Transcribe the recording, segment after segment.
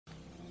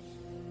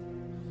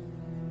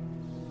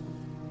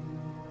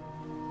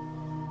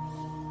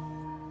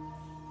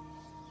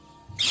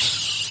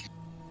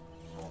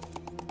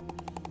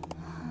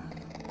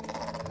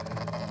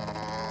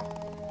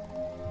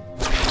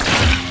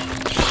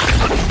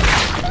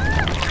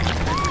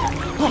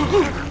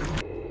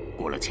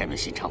过了前门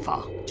新厂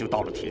房，就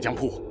到了铁匠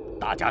铺，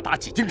大家打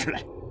起精神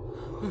来。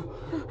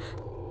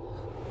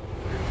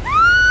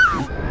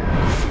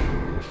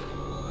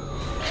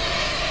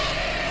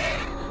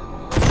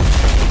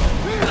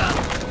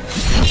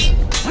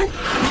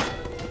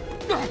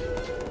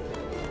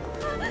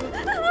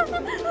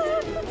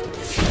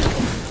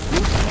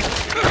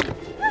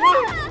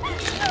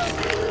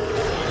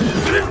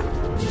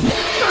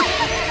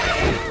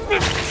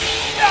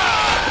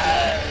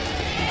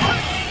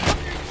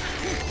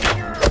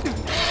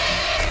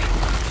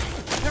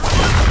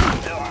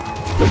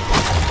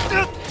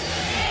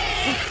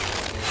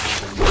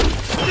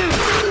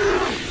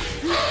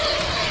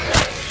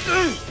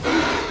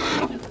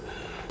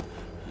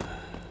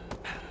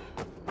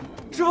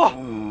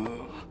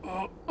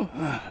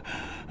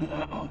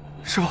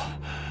师傅，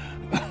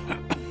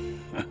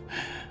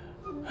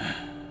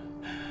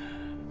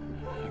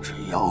这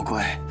妖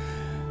怪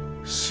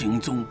行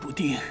踪不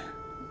定，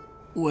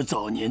我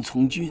早年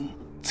从军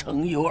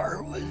曾有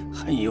耳闻，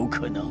很有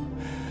可能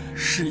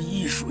是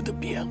艺术的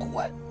变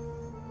换。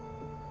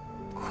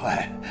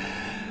快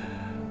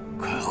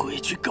回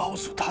去告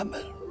诉他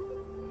们！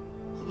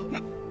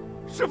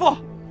师傅，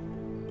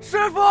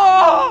师傅！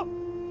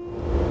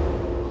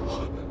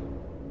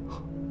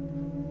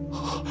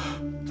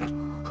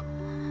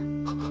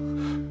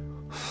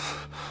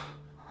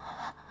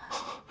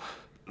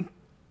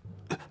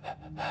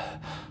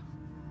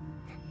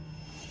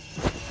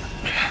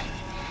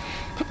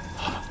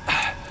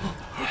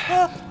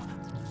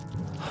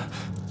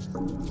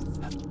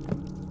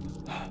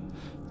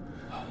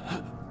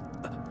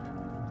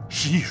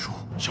是艺术。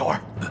小二，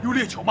有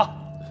烈酒吗？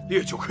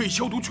烈酒可以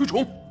消毒驱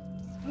虫。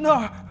那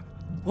儿，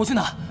我去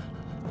拿。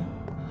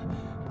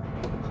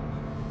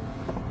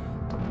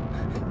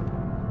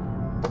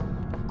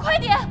快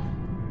点！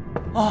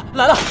啊，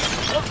来了！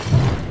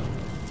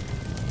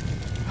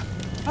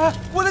哎，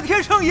我的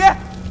天圣爷！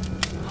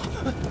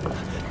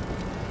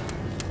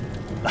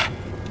来，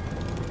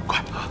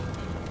快！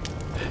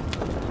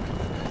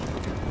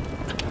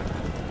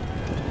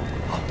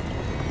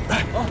来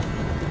啊！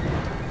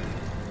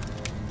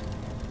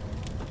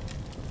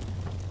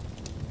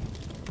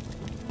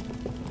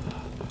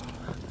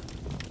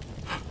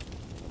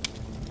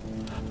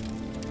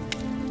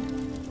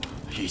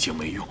已经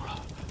没用了。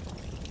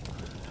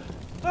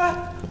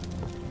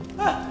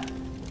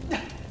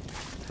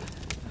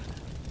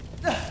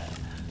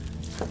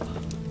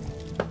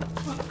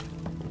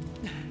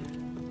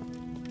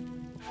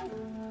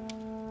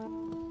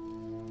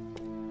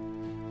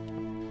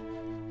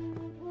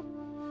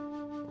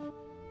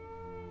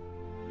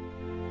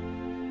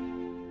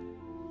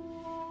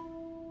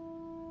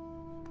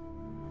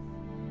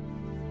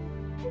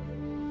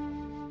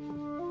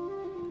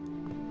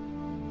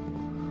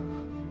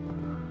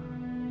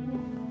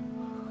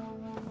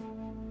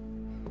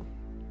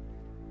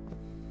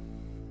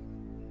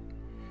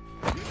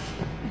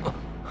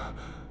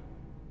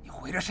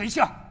毁了神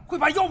像，会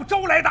把妖物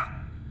招来的。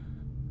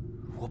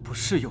我不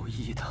是有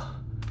意的。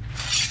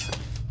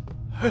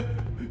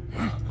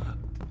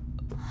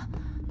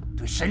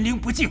对神灵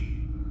不敬，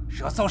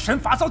是要遭神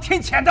罚、遭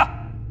天谴的。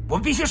我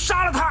们必须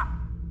杀了他。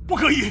不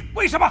可以！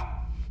为什么？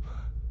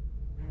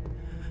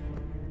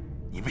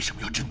你为什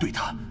么要针对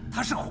他？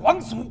他是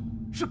皇族，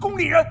是宫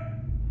里人。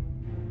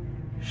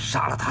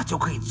杀了他就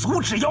可以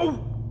阻止妖物。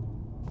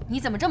你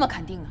怎么这么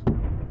肯定呢？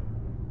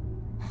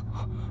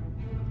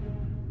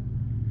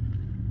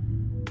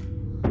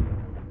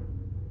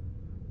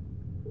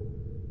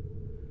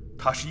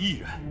他是异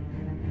人，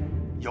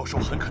妖兽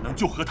很可能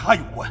就和他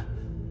有关。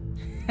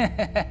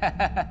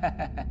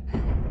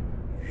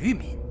渔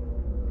民，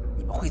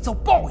你们会遭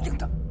报应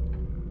的。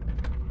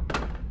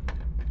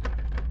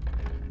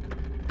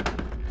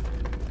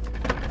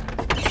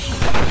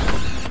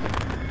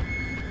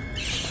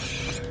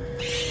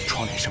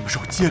窗帘什么时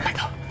候揭开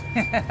它？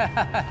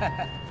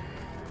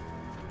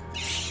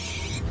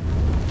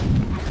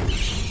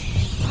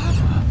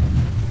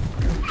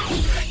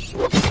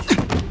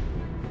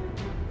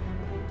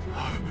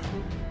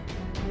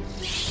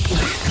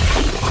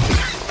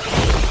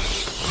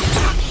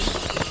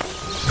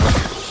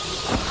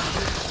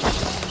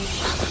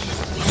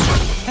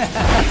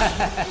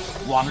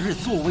往日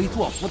作威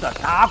作福的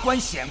达官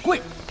显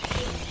贵，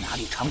哪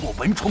里尝过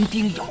蚊虫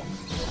叮咬？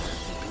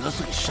得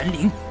罪神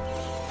灵，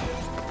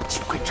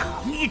就该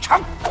尝一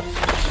尝。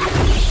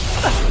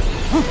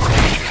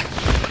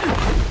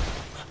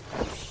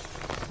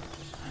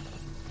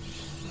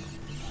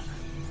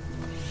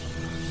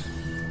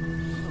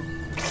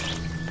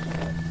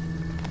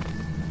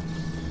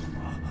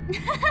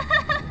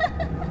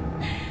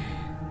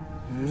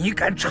你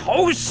敢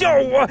嘲笑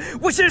我，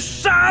我先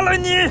杀了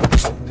你！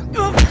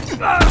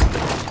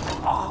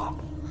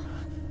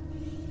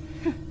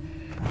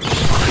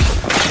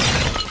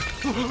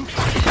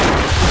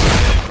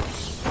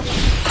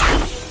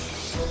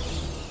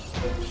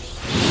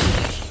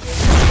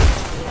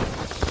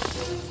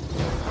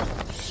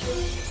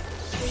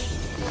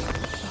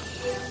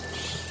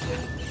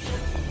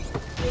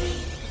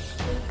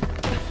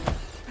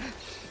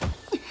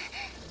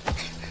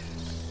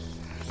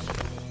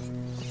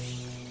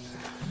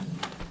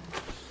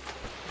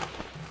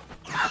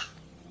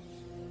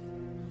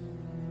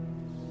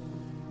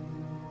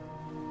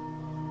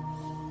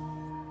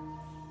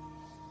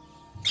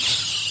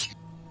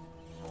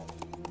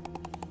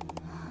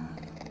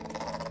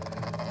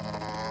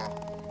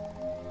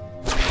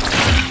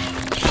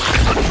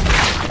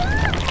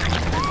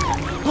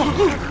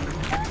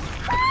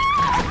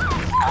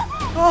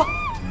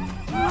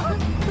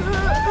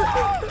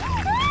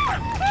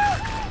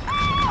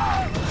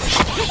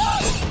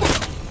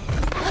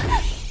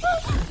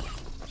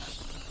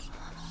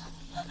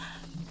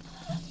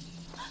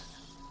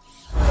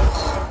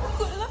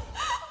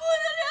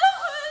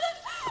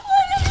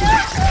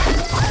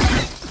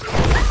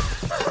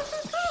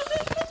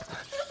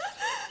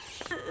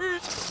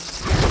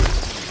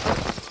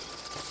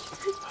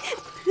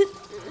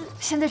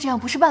现在这样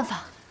不是办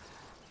法。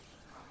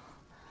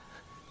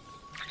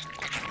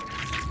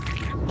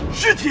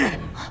尸体！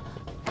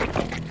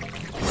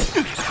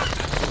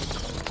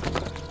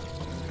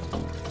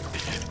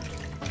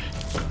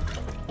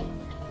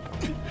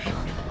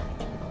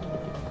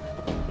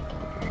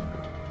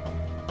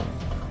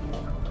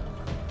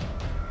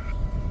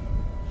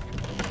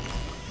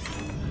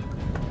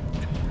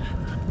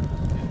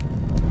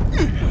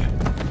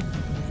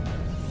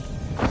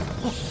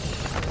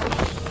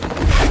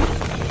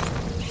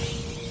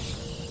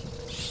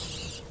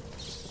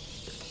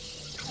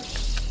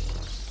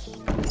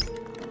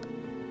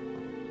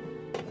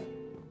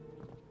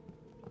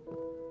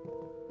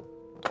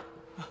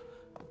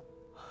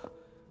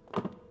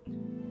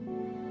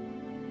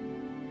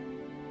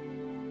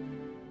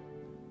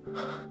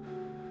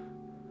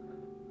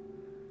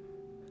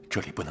这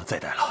里不能再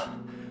待了，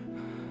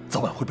早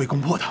晚会被攻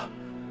破的。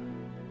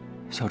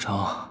小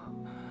城，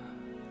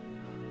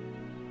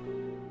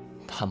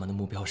他们的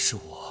目标是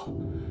我，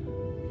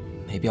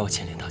没必要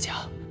牵连大家。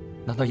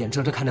难道眼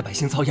睁睁看着百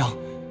姓遭殃，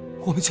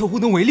我们却无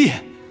能为力？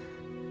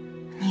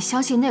你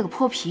相信那个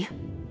泼皮？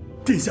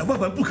殿下万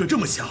万不可这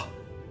么想，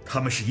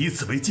他们是以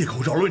此为借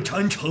口扰乱长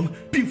安城，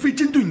并非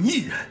针对你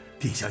一人。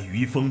殿下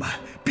羽翼丰满，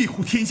庇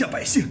护天下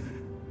百姓，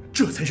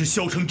这才是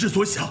萧城之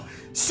所想，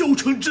萧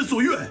城之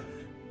所愿。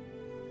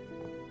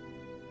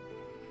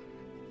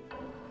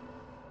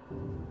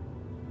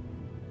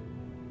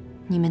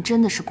你们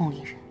真的是贡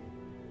里人？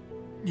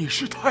你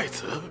是太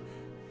子？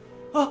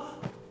啊，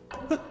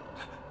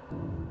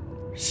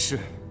是，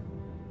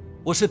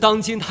我是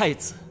当今太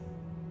子，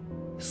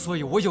所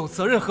以我有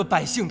责任和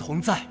百姓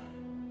同在。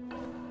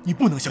你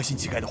不能相信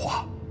乞丐的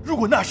话，如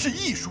果那是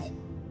艺术，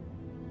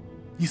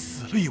你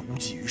死了也无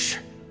济于事。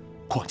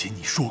况且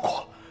你说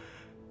过，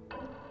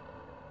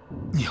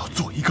你要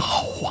做一个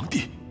好皇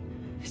帝。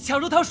假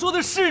如他说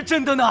的是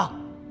真的呢？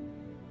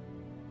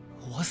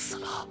我死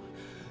了，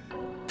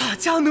大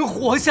家能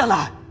活下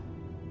来。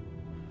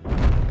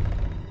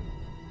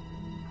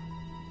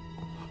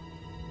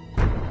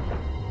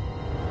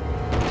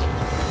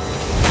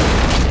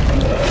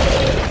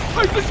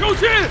太子小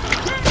心！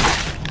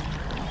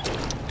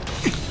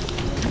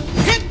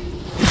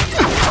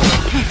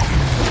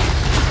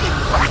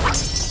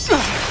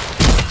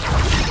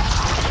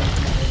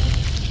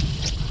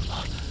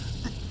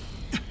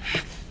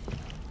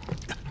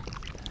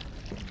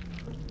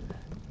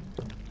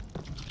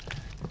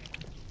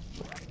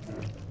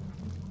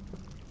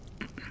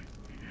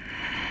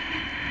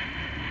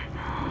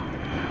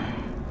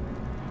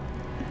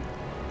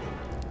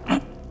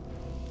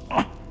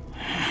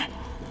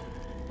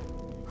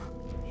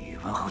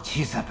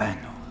气色愤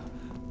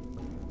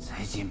怒，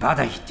最近把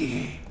他一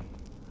滴，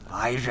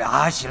白日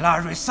阿西拉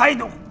瑞塞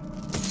怒。